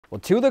Well,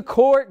 to the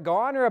court,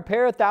 gone are a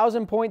pair of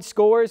 1,000-point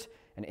scores,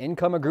 and in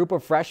come a group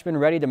of freshmen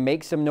ready to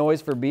make some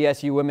noise for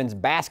BSU women's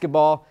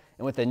basketball.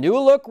 And with a new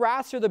look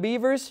roster, the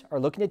Beavers are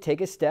looking to take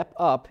a step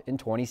up in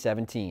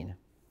 2017.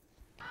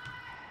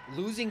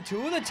 Losing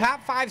two of the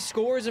top 5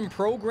 scorers in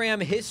program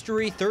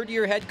history,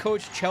 third-year head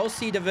coach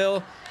Chelsea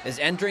DeVille is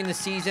entering the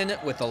season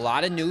with a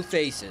lot of new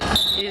faces.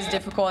 It is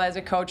difficult as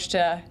a coach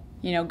to,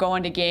 go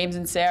into games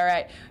and say, all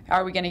right,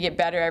 are we going to get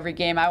better every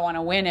game? I want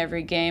to win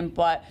every game,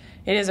 but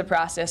it is a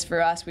process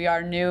for us. We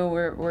are new.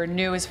 We're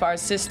new as far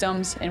as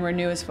systems, and we're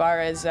new as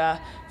far as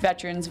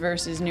veterans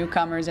versus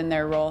newcomers in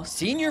their roles.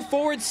 Senior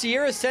forward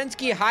Sierra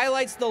Sensky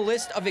highlights the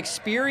list of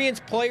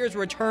experienced players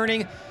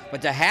returning,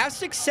 but to have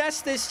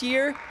success this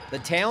year, the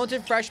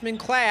talented freshman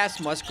class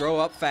must grow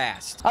up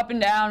fast. Up and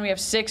down, we have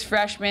 6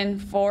 freshmen.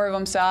 4 of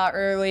them saw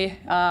early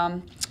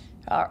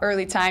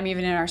time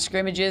even in our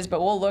scrimmages,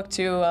 but we'll look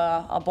to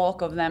a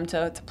bulk of them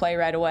to play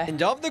right away.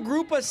 And of the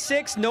group of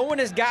 6, no one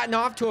has gotten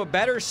off to a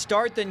better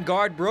start than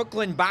guard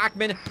Brooklyn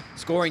Bachman,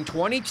 scoring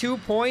 22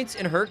 points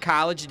in her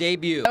college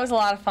debut. It was a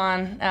lot of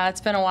fun.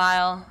 It's been a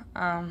while.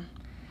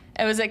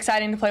 It was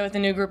exciting to play with a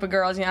new group of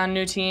girls,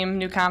 new team,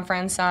 new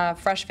conference,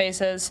 fresh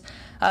faces.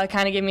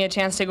 Kind of gave me a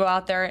chance to go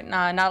out there.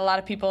 Not a lot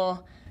of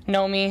people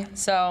know me,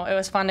 so it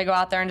was fun to go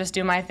out there and just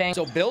do my thing.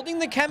 So building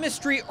the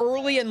chemistry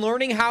early and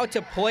learning how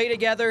to play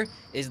together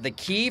is the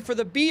key for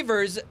the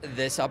Beavers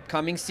this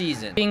upcoming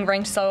season. Being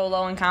ranked so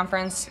low in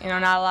conference,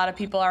 not a lot of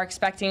people are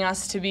expecting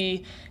us to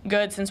be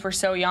good since we're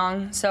so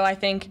young. So I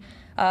think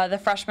the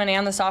freshmen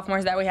and the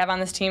sophomores that we have on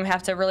this team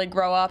have to really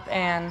grow up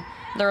and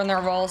learn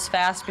their roles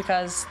fast,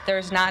 because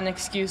there's not an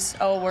excuse,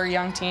 oh, we're a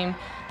young team.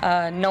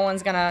 No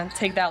one's going to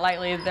take that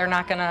lightly. They're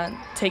not going to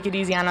take it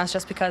easy on us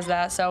just because of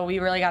that. So we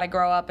really got to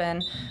grow up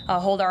and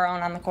hold our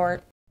own on the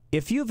court.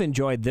 If you've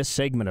enjoyed this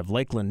segment of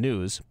Lakeland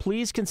News,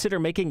 please consider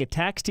making a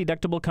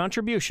tax-deductible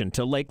contribution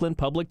to Lakeland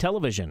Public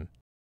Television.